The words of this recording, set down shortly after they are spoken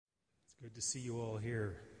Good to see you all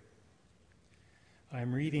here.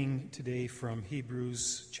 I'm reading today from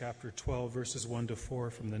Hebrews chapter 12, verses 1 to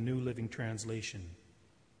 4 from the New Living Translation.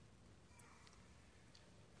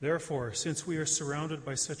 Therefore, since we are surrounded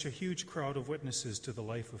by such a huge crowd of witnesses to the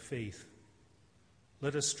life of faith,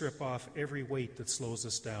 let us strip off every weight that slows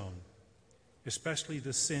us down, especially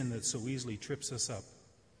the sin that so easily trips us up.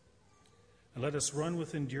 And let us run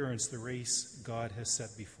with endurance the race God has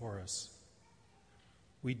set before us.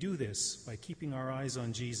 We do this by keeping our eyes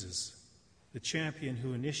on Jesus, the champion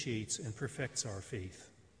who initiates and perfects our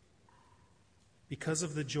faith. Because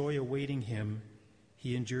of the joy awaiting him,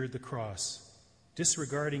 he endured the cross,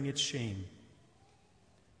 disregarding its shame.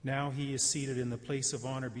 Now he is seated in the place of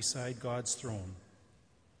honor beside God's throne.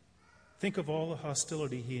 Think of all the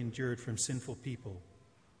hostility he endured from sinful people.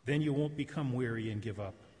 Then you won't become weary and give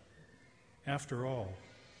up. After all,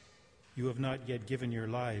 you have not yet given your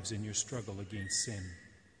lives in your struggle against sin.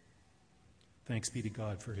 Thanks be to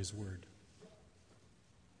God for his word.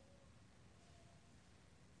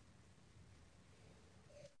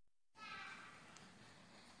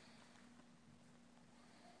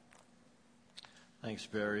 Thanks,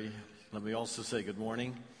 Barry. Let me also say good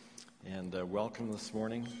morning and welcome this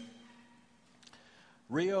morning.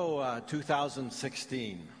 Rio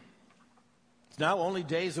 2016. It's now only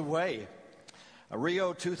days away.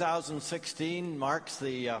 Rio 2016 marks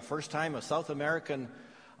the first time a South American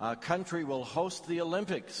country will host the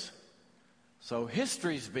Olympics. So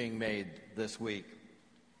history's being made this week.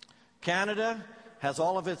 Canada has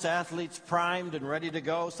all of its athletes primed and ready to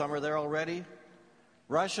go. Some are there already.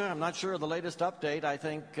 Russia, I'm not sure of the latest update. I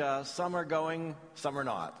think some are going, some are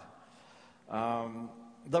not.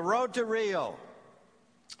 The road to Rio.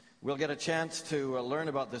 We'll get a chance to learn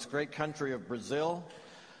about this great country of Brazil,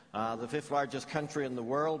 the fifth largest country in the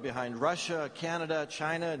world behind Russia, Canada,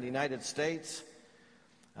 China, and the United States.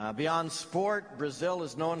 Beyond sport, Brazil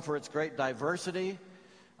is known for its great diversity,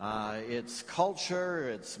 its culture,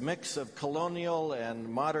 its mix of colonial and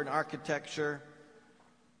modern architecture.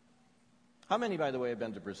 How many, by the way, have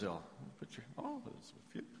been to Brazil? Oh, there's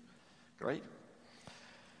a few. Great.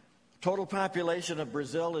 Total population of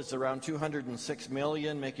Brazil is around 206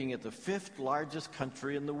 million, making it the fifth largest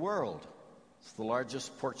country in the world. It's the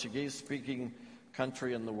largest Portuguese-speaking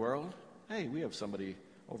country in the world. Hey, we have somebody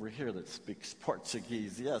over here that speaks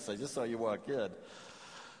Portuguese. Yes, I just saw you walk in.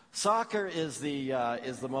 Soccer is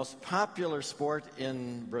the most popular sport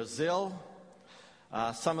in Brazil.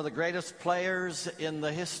 Some of the greatest players in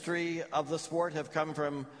the history of the sport have come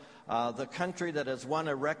from the country that has won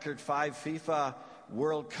a record 5 FIFA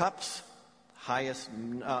World Cups, highest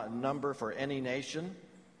number for any nation.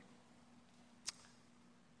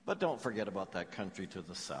 But don't forget about that country to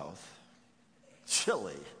the south,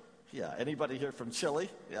 Chile. Yeah, anybody here from Chile?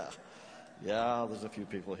 Yeah, there's a few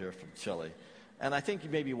people here from Chile. And I think you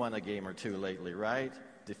maybe won a game or two lately, right?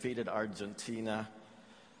 Defeated Argentina.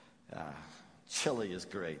 Chile is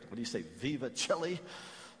great. What do you say, Viva Chile?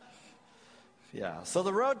 Yeah, so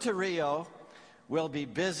the road to Rio will be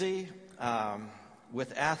busy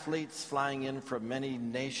with athletes flying in from many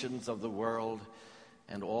nations of the world,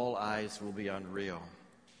 and all eyes will be on Rio.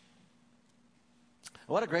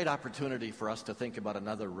 What a great opportunity for us to think about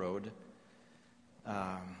another road.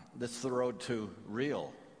 That's the road to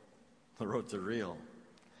real. The road to real.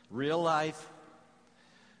 Real life,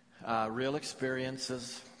 real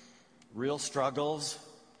experiences, real struggles,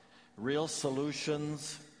 real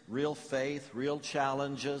solutions, real faith, real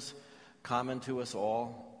challenges common to us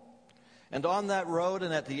all. And on that road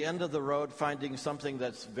and at the end of the road, finding something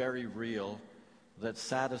that's very real, that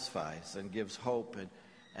satisfies and gives hope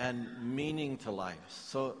and meaning to life.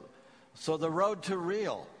 So the road to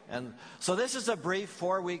real. And so this is a brief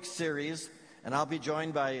 4-week series, and I'll be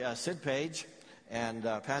joined by Sid Page and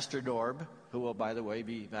Pastor Norb, who will, by the way,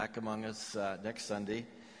 be back among us next Sunday.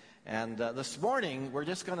 And this morning, we're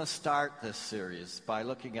just going to start this series by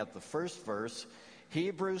looking at the first verse,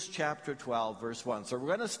 Hebrews chapter 12, verse 1. So we're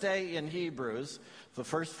going to stay in Hebrews, the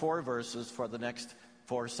first 4 verses, for the next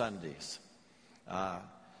 4 Sundays.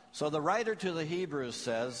 So the writer to the Hebrews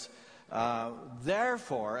says,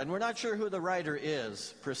 therefore, and we're not sure who the writer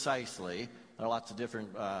is precisely. There are lots of different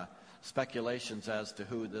speculations as to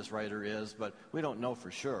who this writer is, but we don't know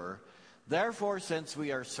for sure. Therefore, since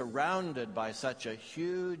we are surrounded by such a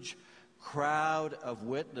huge crowd of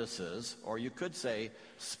witnesses, or you could say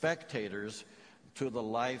spectators, to the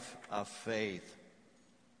life of faith.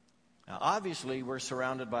 Now, obviously, we're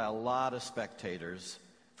surrounded by a lot of spectators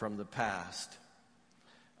from the past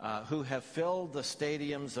who have filled the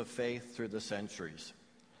stadiums of faith through the centuries.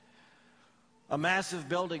 A massive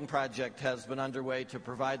building project has been underway to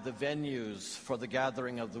provide the venues for the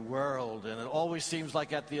gathering of the world, and it always seems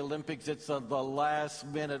like at the Olympics it's the last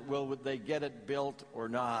minute, will they get it built or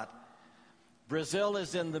not? Brazil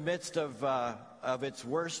is in the midst of its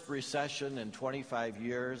worst recession in 25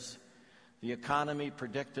 years. The economy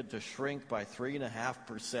predicted to shrink by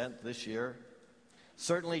 3.5% this year.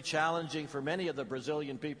 Certainly challenging for many of the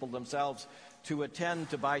Brazilian people themselves to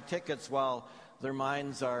attend to buy tickets while their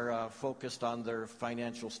minds are focused on their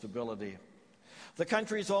financial stability. The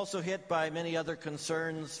country is also hit by many other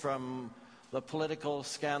concerns, from the political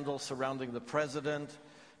scandal surrounding the president,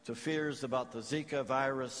 to fears about the Zika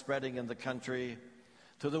virus spreading in the country,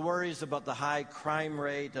 to the worries about the high crime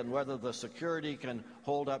rate and whether the security can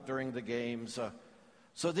hold up during the games.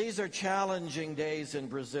 So these are challenging days in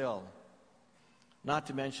Brazil, not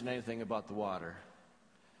to mention anything about the water.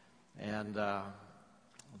 And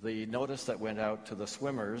the notice that went out to the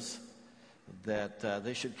swimmers that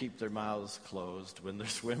they should keep their mouths closed when they're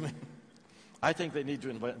swimming. I think they need to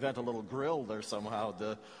invent a little grill there somehow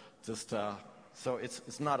to just so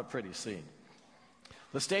it's not a pretty scene.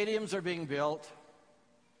 The stadiums are being built.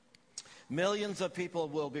 Millions of people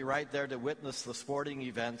will be right there to witness the sporting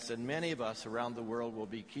events, and many of us around the world will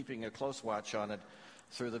be keeping a close watch on it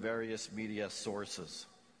through the various media sources.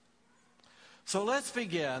 So let's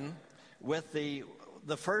begin with the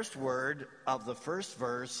first word of the first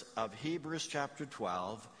verse of Hebrews chapter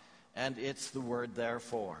 12, and it's the word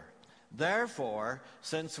therefore. Therefore,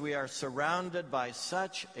 since we are surrounded by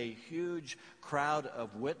such a huge crowd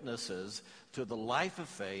of witnesses to the life of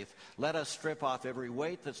faith, let us strip off every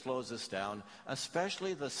weight that slows us down,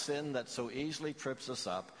 especially the sin that so easily trips us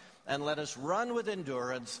up, and let us run with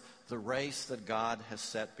endurance the race that God has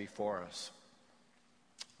set before us.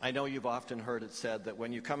 I know you've often heard it said that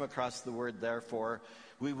when you come across the word therefore,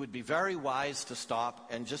 we would be very wise to stop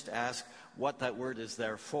and just ask what that word is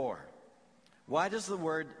there for. Why does the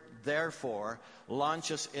word therefore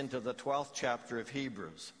launch us into the 12th chapter of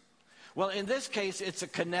Hebrews? Well, in this case, it's a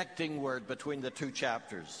connecting word between the two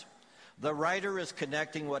chapters. The writer is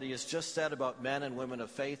connecting what he has just said about men and women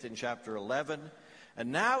of faith in chapter 11.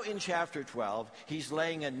 And now in chapter 12, he's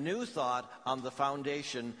laying a new thought on the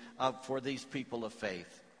foundation for these people of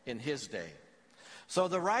faith in his day. So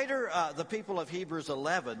the writer, the people of Hebrews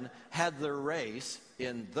 11, had their race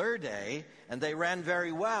in their day, and they ran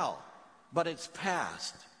very well. But it's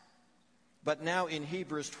past. But now in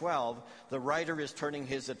Hebrews 12, the writer is turning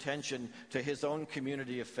his attention to his own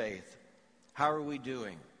community of faith. How are we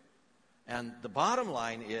doing? And the bottom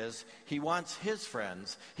line is, he wants his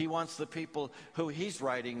friends, he wants the people who he's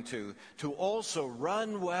writing to also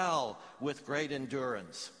run well with great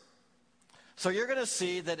endurance. So you're going to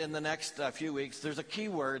see that in the next few weeks, there's a key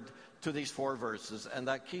word to these 4 verses, and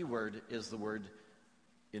that key word is the word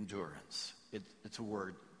endurance. It's a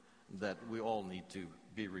word that we all need to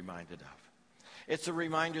be reminded of. It's a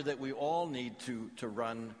reminder that we all need to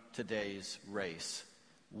run today's race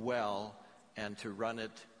well and to run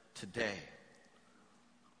it today.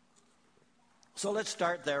 So let's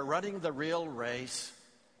start there, running the real race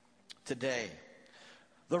today.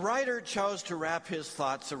 The writer chose to wrap his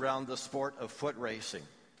thoughts around the sport of foot racing.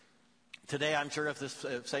 Today, I'm sure if this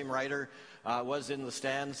same writer was in the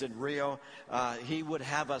stands in Rio, he would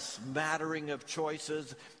have a smattering of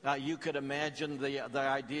choices. You could imagine the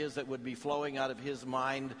ideas that would be flowing out of his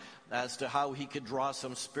mind as to how he could draw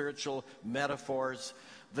some spiritual metaphors.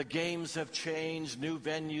 The games have changed, new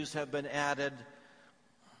venues have been added.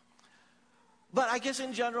 But I guess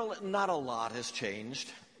in general, not a lot has changed.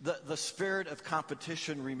 The spirit of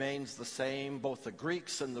competition remains the same. Both the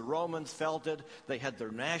Greeks and the Romans felt it. They had their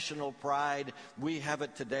national pride. We have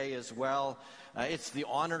it today as well. It's the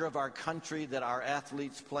honor of our country that our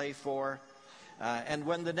athletes play for. And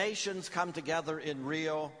when the nations come together in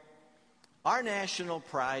Rio, our national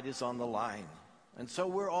pride is on the line. And so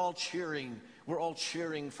we're all cheering. We're all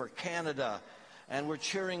cheering for Canada. And we're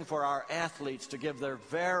cheering for our athletes to give their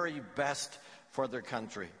very best for their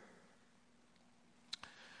country.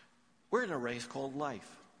 We're in a race called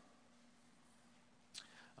life.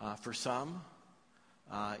 For some,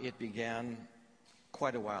 it began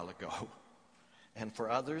quite a while ago. And for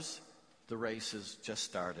others, the race has just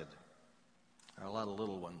started. There are a lot of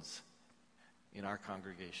little ones in our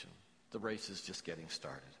congregation. The race is just getting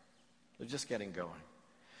started. They're just getting going.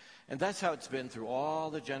 And that's how it's been through all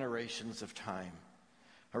the generations of time.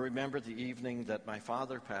 I remember the evening that my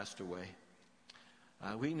father passed away.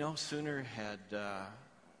 We no sooner had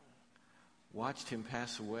watched him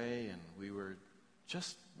pass away, and we were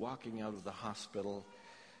just walking out of the hospital,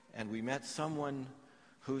 and we met someone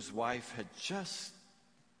whose wife had just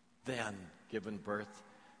then given birth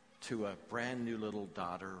to a brand new little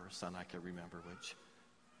daughter or son, I can remember which.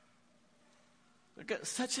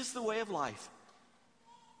 Such is the way of life.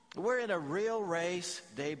 We're in a real race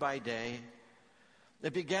day by day.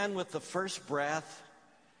 It began with the first breath,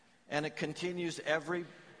 and it continues every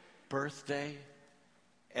birthday,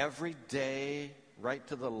 every day, right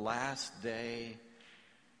to the last day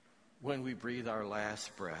when we breathe our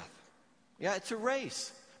last breath. Yeah, it's a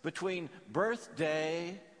race between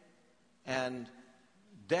birthday and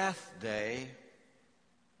death day.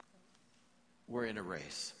 We're in a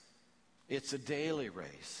race. It's a daily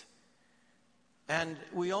race. And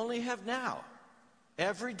we only have now.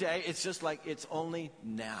 Every day, it's just like it's only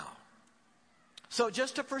now. So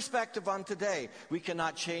just a perspective on today. We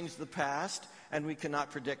cannot change the past, and we cannot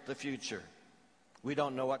predict the future. We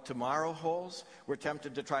don't know what tomorrow holds. We're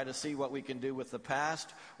tempted to try to see what we can do with the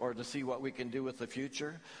past or to see what we can do with the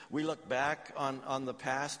future. We look back on the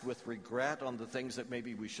past with regret, on the things that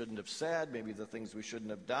maybe we shouldn't have said, maybe the things we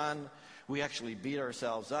shouldn't have done. We actually beat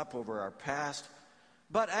ourselves up over our past.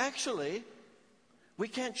 But actually, we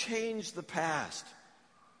can't change the past.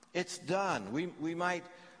 It's done. We might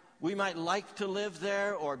like to live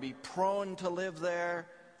there or be prone to live there,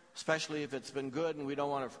 especially if it's been good and we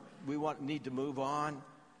need to move on.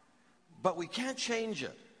 But we can't change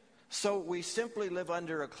it. So we simply live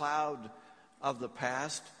under a cloud of the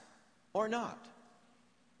past or not.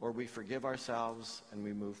 Or we forgive ourselves and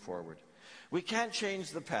we move forward. We can't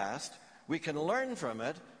change the past. We can learn from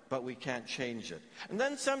it, but we can't change it. And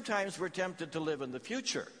then sometimes we're tempted to live in the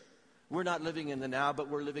future. We're not living in the now, but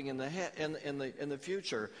we're living in the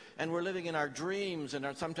future. And we're living in our dreams, and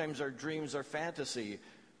sometimes our dreams are fantasy.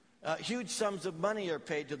 Huge sums of money are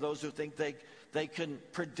paid to those who think they can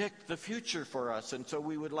predict the future for us. And so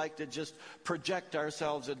we would like to just project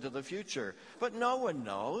ourselves into the future. But no one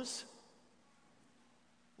knows.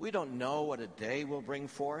 We don't know what a day will bring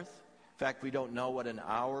forth. In fact, we don't know what an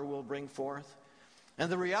hour will bring forth.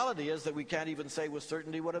 And the reality is that we can't even say with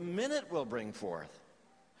certainty what a minute will bring forth.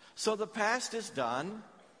 So the past is done,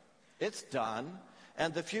 it's done,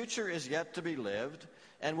 and the future is yet to be lived,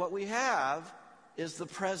 and what we have is the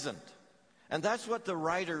present. And that's what the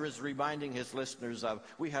writer is reminding his listeners of.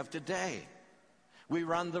 We have today. We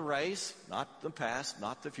run the race, not the past,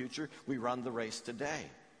 not the future, we run the race today.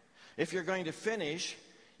 If you're going to finish,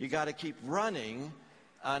 you got to keep running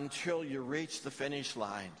until you reach the finish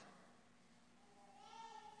line.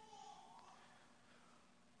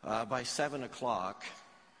 By 7 o'clock,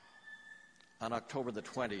 on October the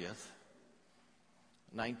 20th,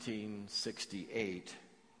 1968,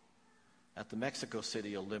 at the Mexico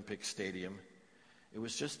City Olympic Stadium, it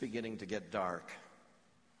was just beginning to get dark,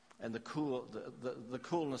 and the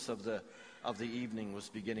coolness of the evening was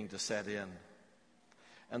beginning to set in.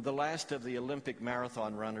 And the last of the Olympic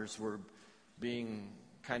marathon runners were being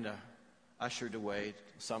kind of ushered away,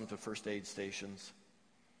 some to first aid stations.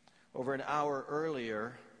 Over an hour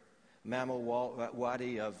earlier, Mamo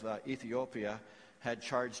Wadi of Ethiopia had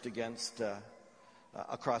charged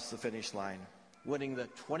across the finish line, winning the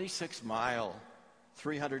 26-mile,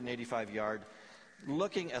 385-yard,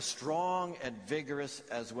 looking as strong and vigorous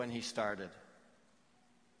as when he started.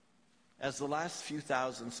 As the last few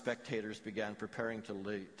thousand spectators began preparing to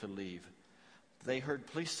leave, they heard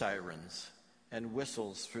police sirens and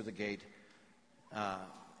whistles through the gate,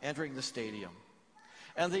 entering the stadium.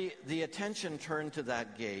 And the attention turned to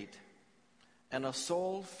that gate, and a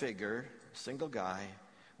sole figure, single guy,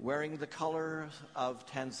 wearing the colors of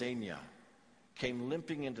Tanzania, came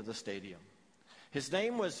limping into the stadium. His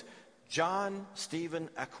name was John Stephen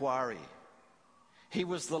Akwari. He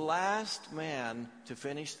was the last man to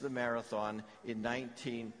finish the marathon in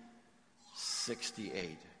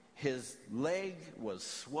 1968. His leg was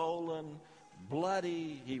swollen,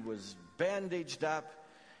 bloody, he was bandaged up.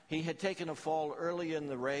 He had taken a fall early in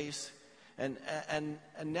the race, and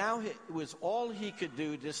now it was all he could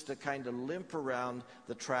do just to kind of limp around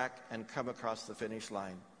the track and come across the finish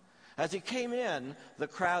line. As he came in, the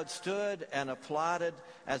crowd stood and applauded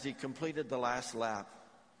as he completed the last lap.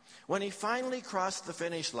 When he finally crossed the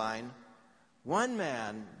finish line, one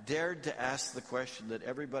man dared to ask the question that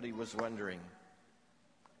everybody was wondering.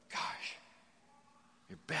 Gosh,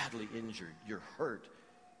 you're badly injured, you're hurt,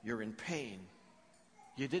 you're in pain.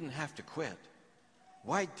 You didn't have to quit.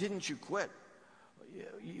 Why didn't you quit?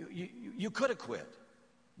 You could have quit.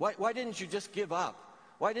 Why didn't you just give up?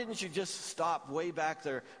 Why didn't you just stop way back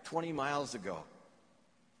there 20 miles ago?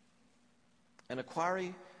 And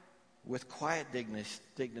Akwari, with quiet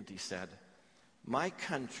dignity, said, "My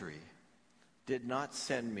country did not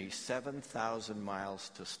send me 7,000 miles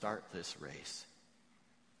to start this race.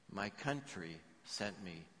 My country sent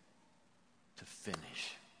me to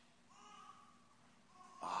finish."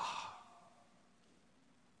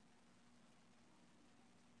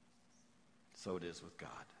 So it is with God.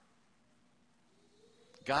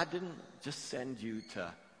 God didn't just send you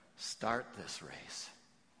to start this race.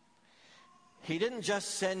 He didn't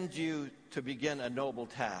just send you to begin a noble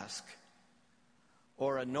task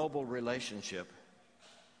or a noble relationship.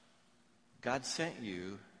 God sent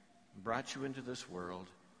you, brought you into this world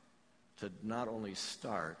to not only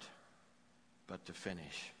start, but to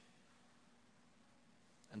finish.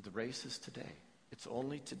 And the race is today. It's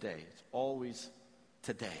only today. It's always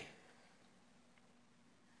today.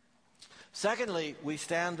 Secondly, we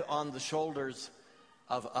stand on the shoulders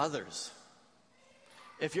of others.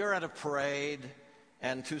 If you're at a parade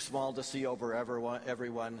and too small to see over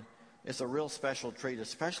everyone, it's a real special treat,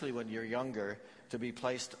 especially when you're younger, to be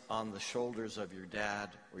placed on the shoulders of your dad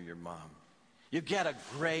or your mom. You get a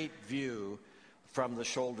great view from the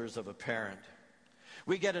shoulders of a parent.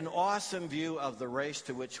 We get an awesome view of the race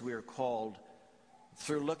to which we are called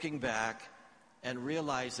through looking back and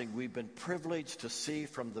realizing we've been privileged to see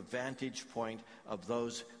from the vantage point of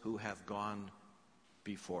those who have gone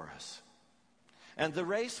before us. And the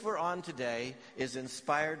race we're on today is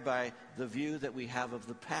inspired by the view that we have of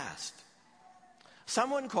the past.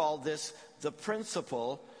 Someone called this the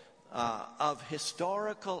principle of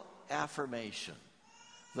historical affirmation.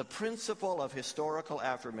 The principle of historical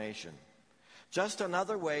affirmation. Just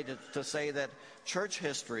another way to say that church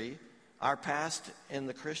history, our past in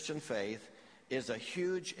the Christian faith, is a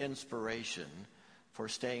huge inspiration for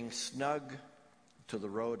staying snug to the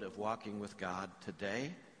road of walking with God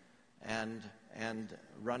today and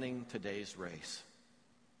running today's race.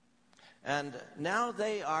 And now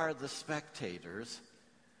they are the spectators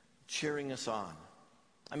cheering us on.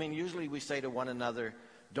 I mean, usually we say to one another,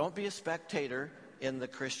 don't be a spectator in the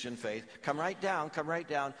Christian faith. Come right down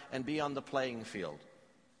and be on the playing field.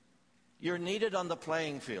 You're needed on the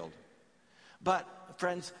playing field. But,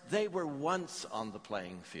 friends, they were once on the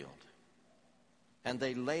playing field. And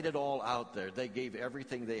they laid it all out there. They gave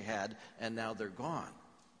everything they had, and now they're gone.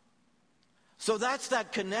 So that's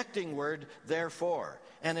that connecting word, therefore.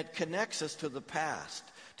 And it connects us to the past,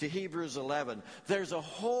 to Hebrews 11. There's a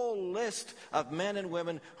whole list of men and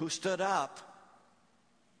women who stood up,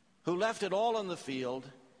 who left it all on the field,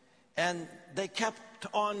 and they kept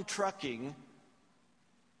on trucking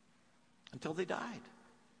until they died.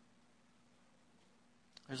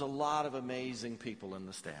 There's a lot of amazing people in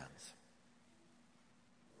the stands.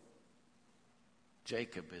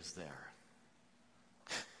 Jacob is there.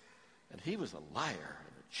 And he was a liar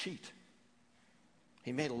and a cheat.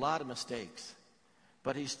 He made a lot of mistakes.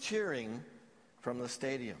 But he's cheering from the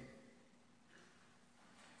stadium.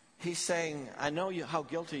 He's saying, I know how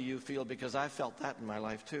guilty you feel because I felt that in my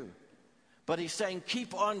life too. But he's saying,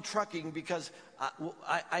 keep on trucking because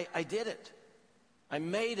I did it. I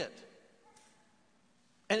made it.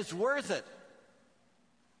 And it's worth it.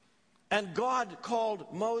 And God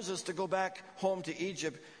called Moses to go back home to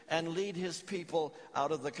Egypt and lead his people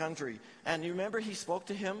out of the country. And you remember he spoke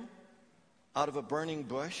to him out of a burning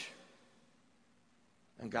bush?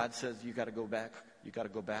 And God says, you got to go back. You got to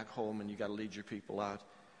go back home and you got to lead your people out.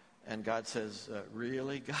 And God says,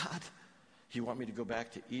 really, God? You want me to go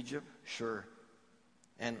back to Egypt? Sure.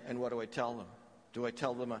 And what do I tell them? Do I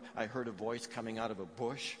tell them I heard a voice coming out of a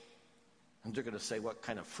bush? And they're going to say, what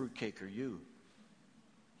kind of fruitcake are you?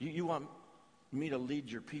 You want me to lead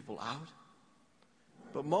your people out?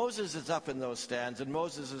 But Moses is up in those stands, and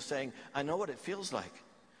Moses is saying, I know what it feels like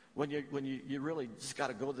when you really just got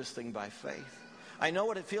to go this thing by faith. I know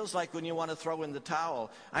what it feels like when you want to throw in the towel.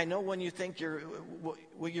 I know when you think you're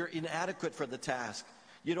inadequate for the task.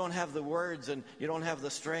 You don't have the words and you don't have the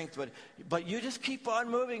strength, but you just keep on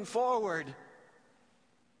moving forward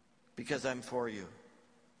because I'm for you.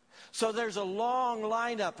 So there's a long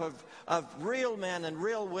lineup of real men and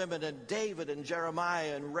real women and David and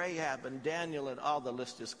Jeremiah and Rahab and Daniel and all the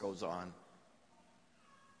list just goes on.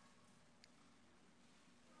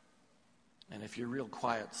 And if you're real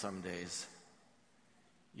quiet some days,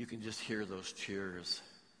 you can just hear those cheers.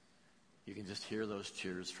 You can just hear those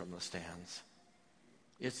cheers from the stands.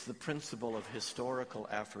 It's the principle of historical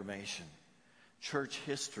affirmation. Church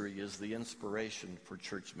history is the inspiration for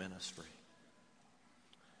church ministry.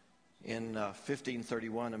 In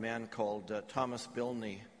 1531, a man called Thomas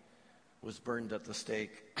Bilney was burned at the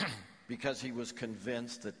stake because he was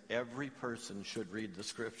convinced that every person should read the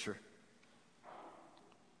Scripture.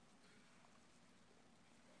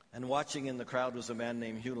 And watching in the crowd was a man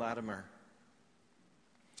named Hugh Latimer.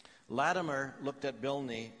 Latimer looked at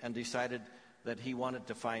Bilney and decided that he wanted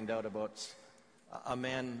to find out about a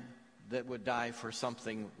man that would die for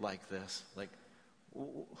something like this. Like,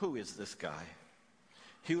 who is this guy?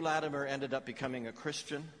 Hugh Latimer ended up becoming a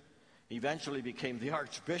Christian. He eventually became the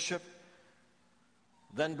Archbishop.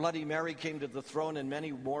 Then Bloody Mary came to the throne, and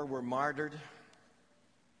many more were martyred.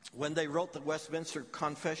 When they wrote the Westminster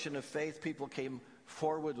Confession of Faith, people came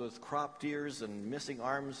forward with cropped ears and missing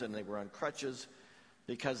arms, and they were on crutches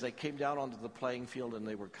because they came down onto the playing field and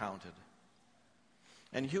they were counted.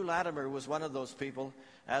 And Hugh Latimer was one of those people,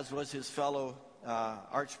 as was his fellow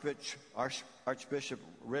Archbishop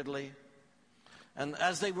Ridley. And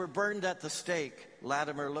as they were burned at the stake,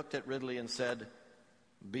 Latimer looked at Ridley and said,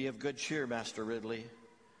 "Be of good cheer, Master Ridley.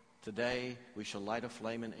 Today we shall light a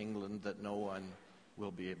flame in England that no one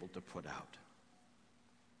will be able to put out."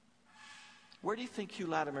 Where do you think Hugh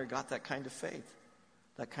Latimer got that kind of faith,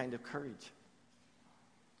 that kind of courage?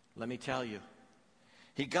 Let me tell you.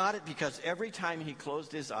 He got it because every time he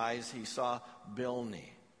closed his eyes, he saw Bilney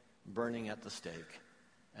burning at the stake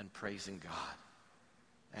and praising God.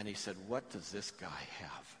 And he said, "What does this guy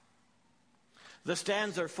have?" The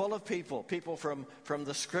stands are full of people from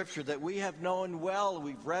the scripture that we have known well,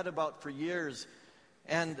 we've read about for years,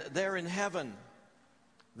 and they're in heaven.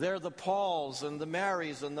 They're the Pauls and the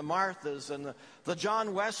Marys and the Marthas and the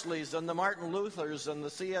John Wesleys and the Martin Luthers and the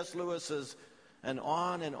C.S. Lewises, and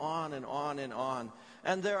on and on and on and on.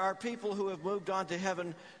 And there are people who have moved on to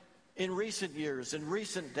heaven in recent years, in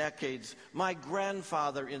recent decades. My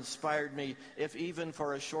grandfather inspired me, if even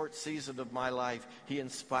for a short season of my life, he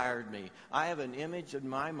inspired me. I have an image in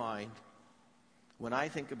my mind when I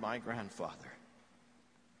think of my grandfather.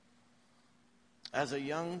 As a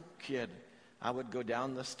young kid, I would go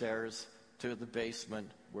down the stairs to the basement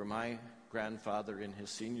where my grandfather in his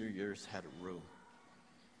senior years had a room.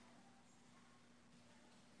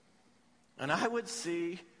 And I would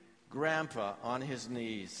see Grandpa on his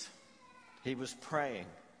knees. He was praying.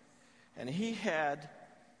 And he had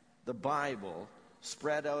the Bible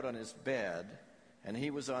spread out on his bed, and he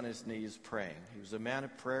was on his knees praying. He was a man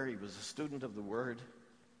of prayer. He was a student of the Word.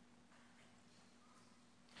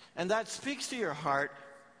 And that speaks to your heart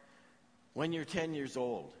when you're 10 years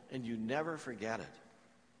old, and you never forget it.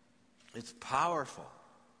 It's powerful.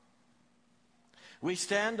 We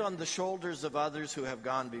stand on the shoulders of others who have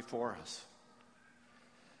gone before us.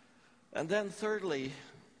 And then thirdly,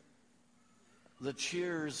 the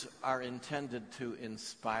cheers are intended to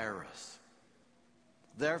inspire us.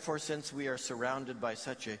 Therefore, since we are surrounded by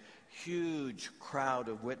such a huge crowd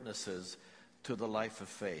of witnesses to the life of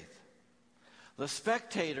faith, the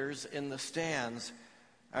spectators in the stands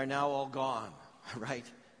are now all gone, right?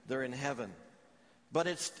 They're in heaven. But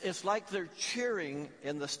it's like they're cheering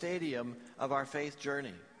in the stadium of our faith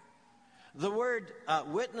journey. The word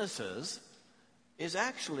witnesses is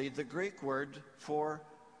actually the Greek word for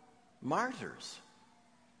martyrs.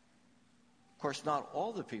 Of course, not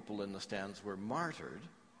all the people in the stands were martyred,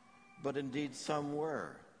 but indeed some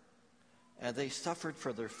were. And they suffered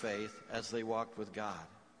for their faith as they walked with God.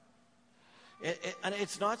 And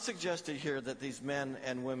it's not suggested here that these men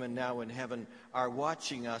and women now in heaven are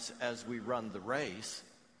watching us as we run the race,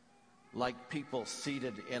 like people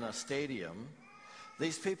seated in a stadium.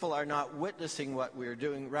 These people are not witnessing what we're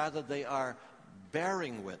doing. Rather, they are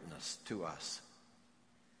bearing witness to us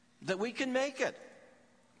that we can make it,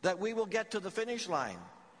 that we will get to the finish line.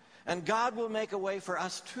 And God will make a way for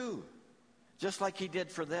us too, just like he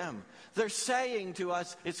did for them. They're saying to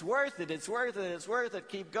us, it's worth it, it's worth it, it's worth it.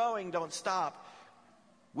 Keep going, don't stop.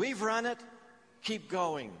 We've run it, keep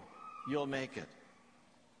going, you'll make it.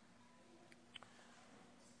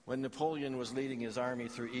 When Napoleon was leading his army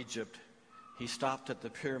through Egypt, he stopped at the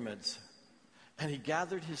pyramids and he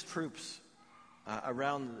gathered his troops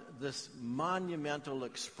around this monumental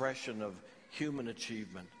expression of human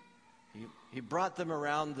achievement. He brought them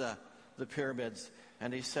around the pyramids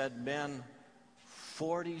and he said, "Men,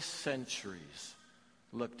 40 centuries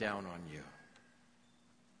look down on you.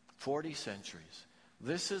 40 centuries.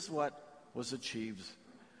 This is what was achieved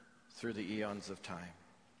through the eons of time."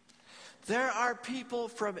 There are people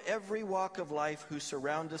from every walk of life who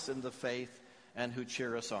surround us in the faith and who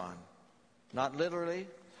cheer us on. Not literally.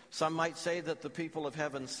 Some might say that the people of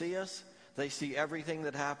heaven see us. They see everything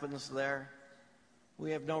that happens there.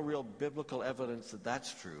 We have no real biblical evidence that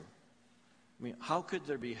that's true. I mean, how could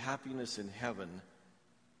there be happiness in heaven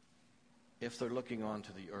if they're looking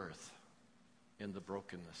onto the earth in the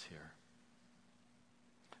brokenness here?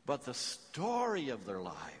 But the story of their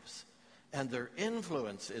lives and their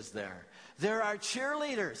influence is there. There are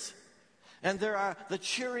cheerleaders, and there are the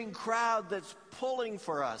cheering crowd that's pulling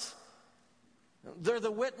for us. They're the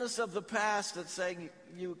witness of the past that's saying,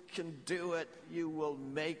 you can do it, you will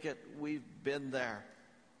make it, we've been there.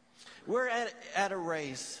 We're at a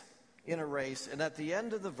race, in a race, and at the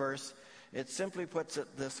end of the verse, It simply puts it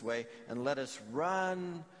this way, and let us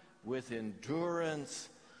run with endurance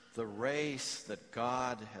the race that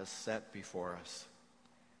God has set before us.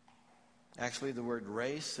 Actually, the word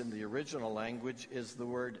race in the original language is the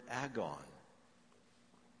word agon.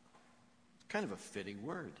 Kind of a fitting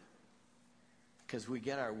word, because we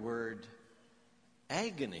get our word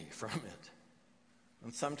agony from it.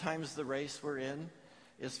 And sometimes the race we're in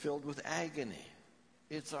is filled with agony.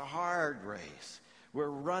 It's a hard race. We're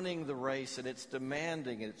running the race, and it's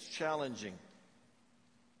demanding, and it's challenging.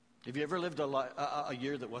 Have you ever lived a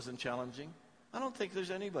year that wasn't challenging? I don't think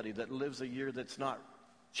there's anybody that lives a year that's not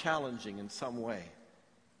challenging in some way.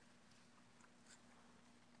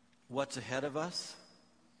 What's ahead of us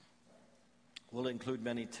will include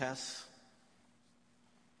many tests,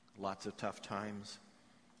 lots of tough times,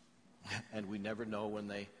 and we never know when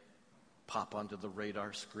they pop onto the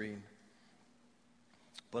radar screen.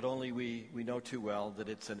 But only we know too well that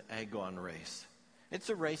it's an agon race. It's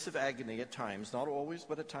a race of agony at times, not always,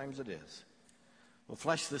 but at times it is. We'll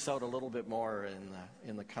flesh this out a little bit more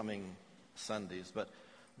in the coming Sundays, but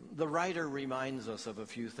the writer reminds us of a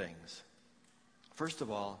few things. First of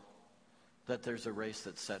all, that there's a race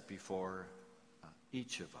that's set before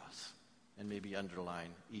each of us, and maybe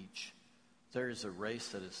underline each. There is a race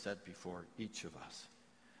that is set before each of us.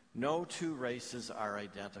 No two races are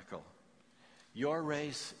identical. Your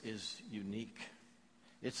race is unique.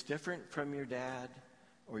 It's different from your dad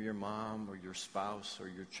or your mom or your spouse or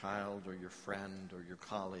your child or your friend or your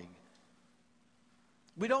colleague.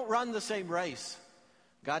 We don't run the same race.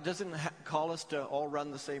 God doesn't call us to all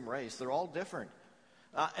run the same race. They're all different.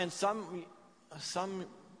 And some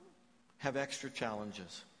have extra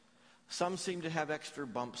challenges. Some seem to have extra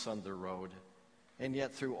bumps on their road. And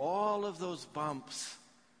yet through all of those bumps,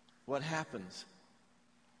 what happens?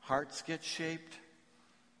 Hearts get shaped.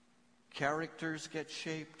 Characters get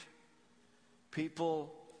shaped.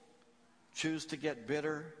 People choose to get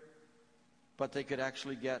bitter, but they could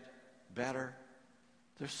actually get better.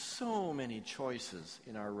 There's so many choices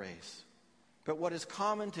in our race. But what is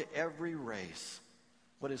common to every race,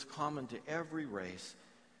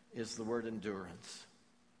 is the word endurance.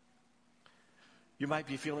 You might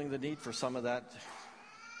be feeling the need for some of that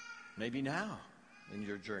maybe now in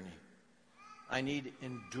your journey. I need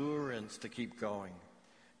endurance to keep going.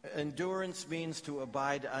 Endurance means to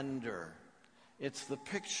abide under. It's the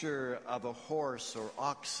picture of a horse or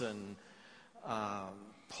oxen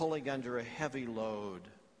pulling under a heavy load.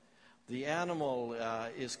 The animal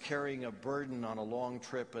is carrying a burden on a long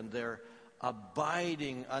trip, and they're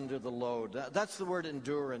abiding under the load. That's the word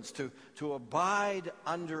endurance, to abide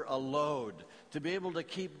under a load, to be able to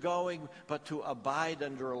keep going, but to abide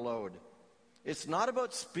under a load. It's not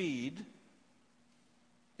about speed.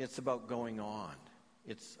 It's about going on.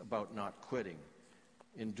 It's about not quitting.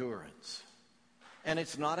 Endurance. And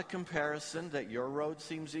it's not a comparison that your road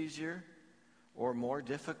seems easier or more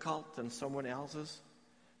difficult than someone else's,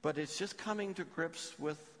 but it's just coming to grips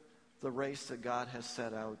with the race that God has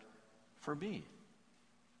set out for me.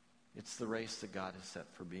 It's the race that God has set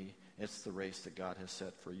for me. It's the race that God has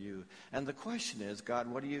set for you. And the question is, God,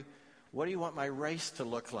 what do you want my race to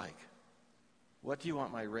look like? What do you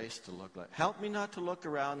want my race to look like? Help me not to look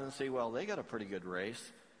around and say, well, they got a pretty good race.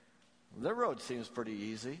 Their road seems pretty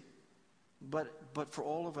easy. But for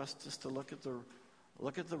all of us just to look at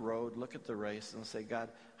the road, look at the race, and say, God,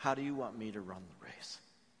 how do you want me to run the race?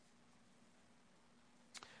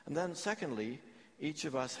 And then secondly, each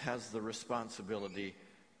of us has the responsibility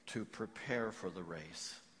to prepare for the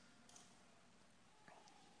race.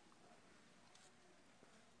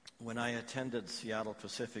 When I attended Seattle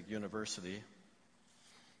Pacific University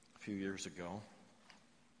a few years ago,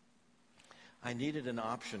 I needed an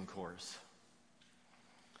option course.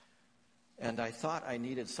 And I thought I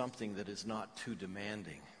needed something that is not too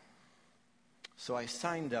demanding. So I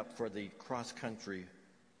signed up for the cross-country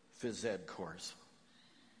phys ed course.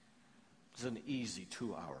 It's an easy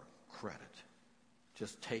 2-hour credit.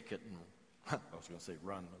 Just take it and, I was going to say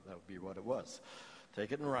run, but that would be what it was.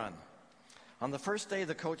 Take it and run. On the first day,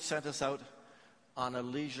 the coach sent us out on a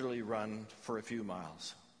leisurely run for a few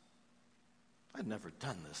miles. I'd never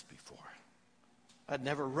done this before. I'd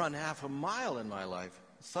never run half a mile in my life.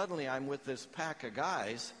 Suddenly, I'm with this pack of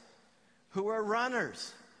guys who are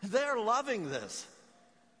runners. They're loving this.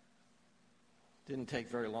 Didn't take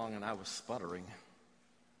very long, and I was sputtering.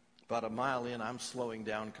 About a mile in, I'm slowing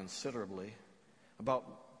down considerably. About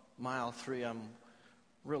mile 3, I'm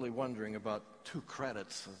really wondering about 2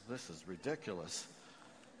 credits. This is ridiculous.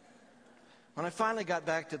 When I finally got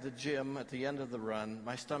back to the gym at the end of the run,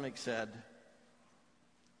 my stomach said,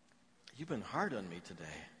 "You've been hard on me today,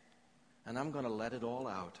 and I'm going to let it all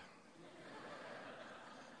out."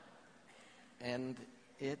 And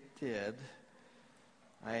it did.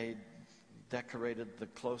 I decorated the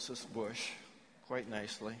closest bush quite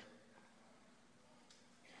nicely.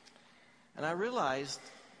 And I realized,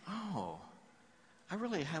 I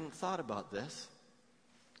really hadn't thought about this.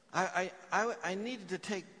 I needed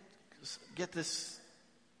to get this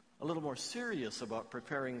a little more serious about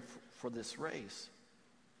preparing for this race.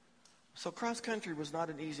 So cross country was not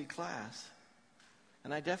an easy class.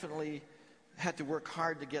 And I definitely had to work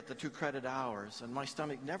hard to get the 2 credit hours. And my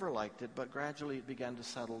stomach never liked it, but gradually it began to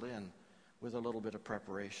settle in with a little bit of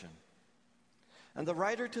preparation. And the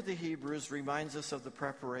writer to the Hebrews reminds us of the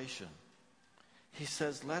preparation. He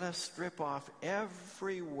says, let us strip off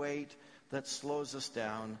every weight that slows us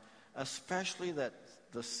down, especially the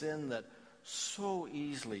sin that so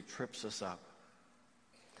easily trips us up.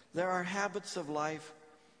 There are habits of life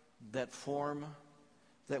that form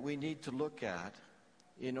that we need to look at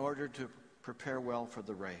in order to prepare well for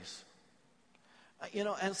the race.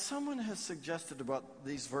 And someone has suggested about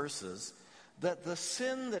these verses that the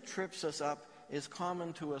sin that trips us up is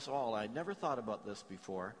common to us all. I'd never thought about this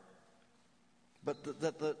before. But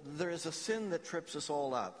there is a sin that trips us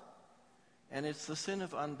all up, and it's the sin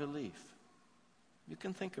of unbelief. You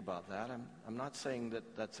can think about that. I'm not saying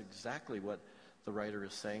that that's exactly what the writer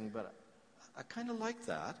is saying, but I kind of like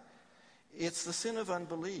that. It's the sin of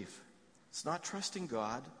unbelief. It's not trusting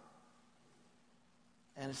God,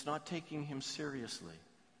 and it's not taking him seriously.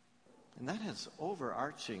 And that has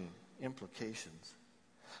overarching implications.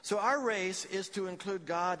 So our race is to include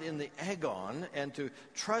God in the agon and to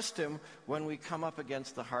trust him when we come up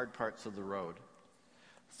against the hard parts of the road.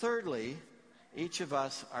 Thirdly, each of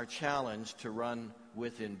us are challenged to run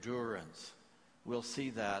with endurance. We'll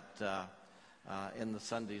see that in the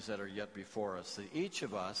Sundays that are yet before us. So each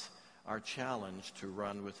of us are challenged to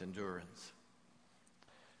run with endurance.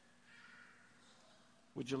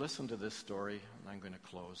 Would you listen to this story? And I'm going to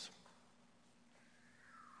close.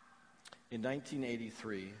 In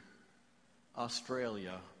 1983,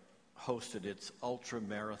 Australia hosted its ultra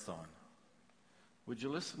marathon. Would you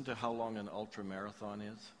listen to how long an ultra marathon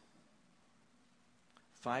is?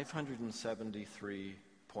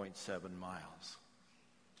 573.7 miles.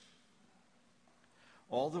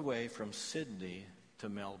 All the way from Sydney to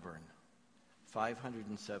Melbourne.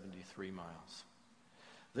 573 miles.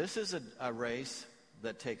 This is a race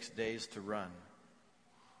that takes days to run.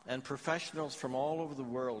 And professionals from all over the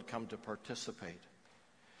world come to participate.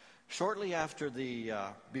 Shortly after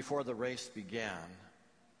before the race began,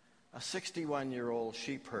 a 61-year-old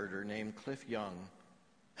sheep herder named Cliff Young,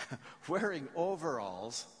 wearing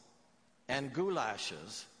overalls and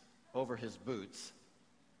goulashes over his boots,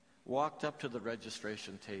 walked up to the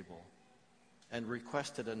registration table and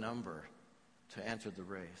requested a number to enter the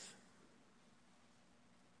race.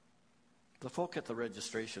 The folk at the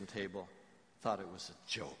registration table thought it was a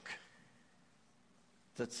joke,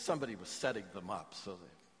 that somebody was setting them up.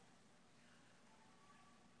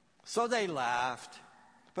 So they laughed.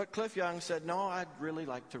 But Cliff Young said, no, I'd really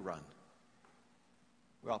like to run.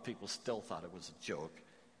 Well, people still thought it was a joke.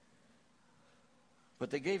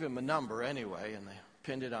 But they gave him a number anyway, and they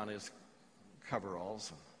pinned it on his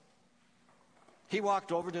coveralls. He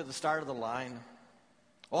walked over to the start of the line.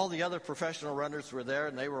 All the other professional runners were there,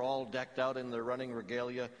 and they were all decked out in their running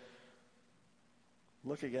regalia,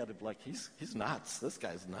 looking at him like, he's nuts. This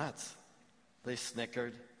guy's nuts. They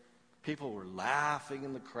snickered. People were laughing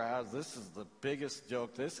in the crowd. This is the biggest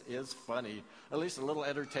joke. This is funny. At least a little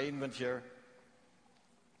entertainment here.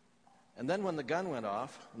 And then when the gun went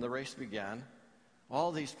off and the race began,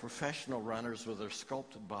 all these professional runners with their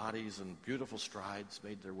sculpted bodies and beautiful strides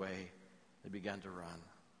made their way. They began to run.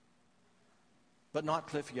 But not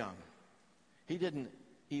Cliff Young. He didn't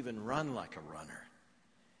even run like a runner.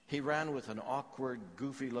 He ran with an awkward,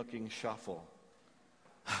 goofy-looking shuffle.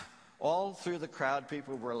 All through the crowd,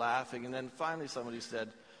 people were laughing, and then finally somebody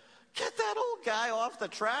said, "Get that old guy off the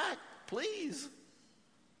track, please."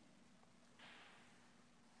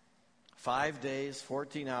 5 days,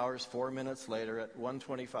 14 hours, 4 minutes later, at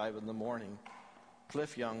 1:25 in the morning,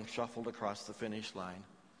 Cliff Young shuffled across the finish line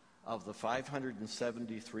of the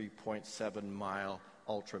 573.7-mile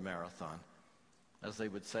ultramarathon. As they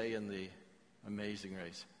would say in the Amazing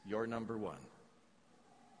Race, you're number one.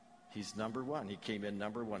 He's number one. He came in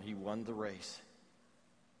number one. He won the race.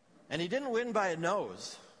 And he didn't win by a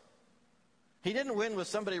nose. He didn't win with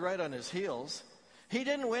somebody right on his heels. He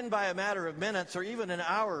didn't win by a matter of minutes or even an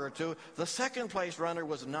hour or two. The second place runner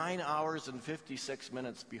was 9 hours and 56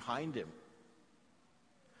 minutes behind him.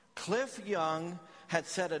 Cliff Young had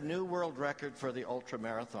set a new world record for the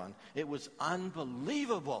ultramarathon. It was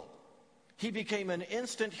unbelievable. He became an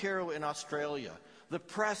instant hero in Australia. The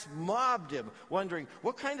press mobbed him, wondering,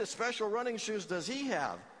 what kind of special running shoes does he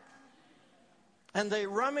have? And they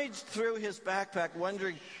rummaged through his backpack,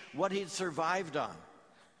 wondering what he'd survived on.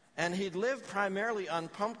 And he'd lived primarily on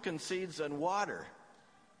pumpkin seeds and water.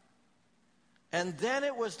 And then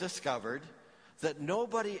it was discovered that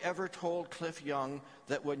nobody ever told Cliff Young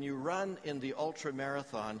that when you run in the ultra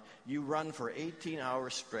marathon, you run for 18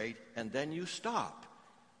 hours straight, and then you stop,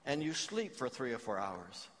 and you sleep for 3 or 4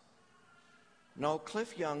 hours. No,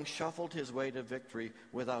 Cliff Young shuffled his way to victory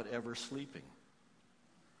without ever sleeping.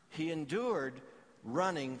 He endured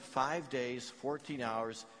running 5 days, 14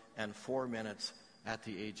 hours, and 4 minutes at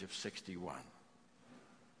the age of 61.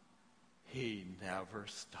 He never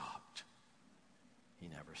stopped. He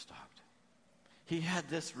never stopped. He had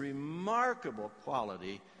this remarkable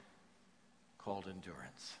quality called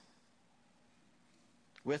endurance.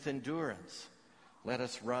 With endurance, let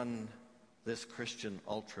us run this Christian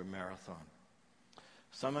ultra marathon.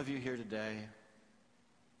 Some of you here today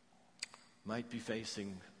might be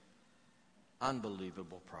facing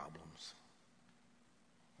unbelievable problems.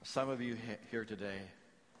 Some of you here today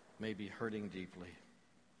may be hurting deeply.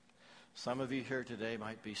 Some of you here today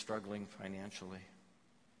might be struggling financially.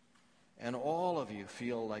 And all of you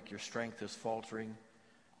feel like your strength is faltering,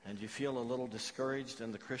 and you feel a little discouraged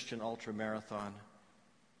in the Christian ultramarathon.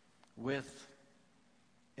 With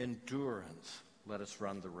endurance, let us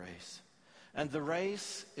run the race. And the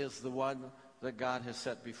race is the one that God has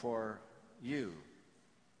set before you,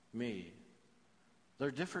 me.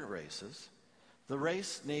 They're different races. The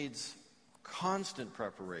race needs constant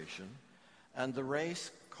preparation, and the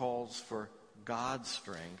race calls for God's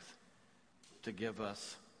strength to give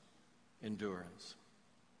us endurance.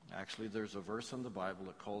 Actually, there's a verse in the Bible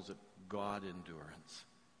that calls it God endurance.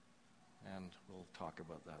 And we'll talk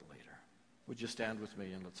about that later. Would you stand with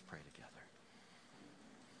me and let's pray together?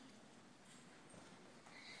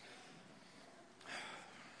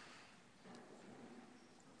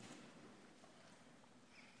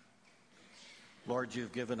 Lord,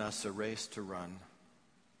 you've given us a race to run.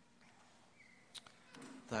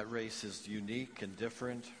 That race is unique and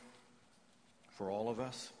different for all of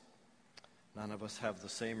us. None of us have the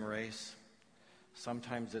same race.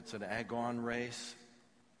 Sometimes it's an agon race.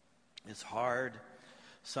 It's hard.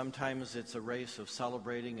 Sometimes it's a race of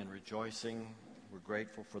celebrating and rejoicing. We're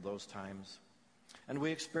grateful for those times. And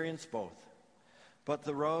we experience both. But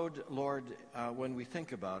the road, Lord, when we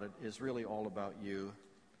think about it, is really all about you.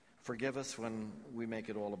 Forgive us when we make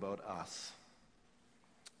it all about us.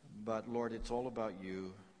 But, Lord, it's all about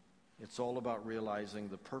you. It's all about realizing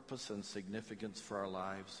the purpose and significance for our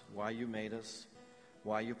lives, why you made us,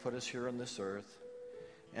 why you put us here on this earth,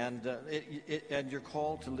 and you're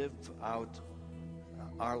called to live out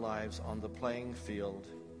our lives on the playing field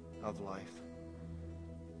of life.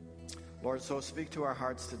 Lord, so speak to our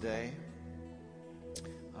hearts today.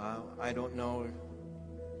 I don't know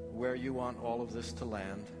where you want all of this to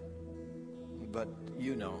land, but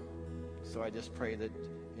you know. So I just pray that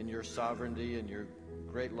in your sovereignty and your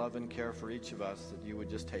great love and care for each of us, that you would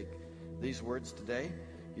just take these words today,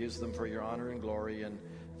 use them for your honor and glory, and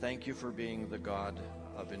thank you for being the God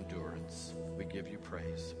of endurance. We give you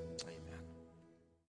praise. Amen.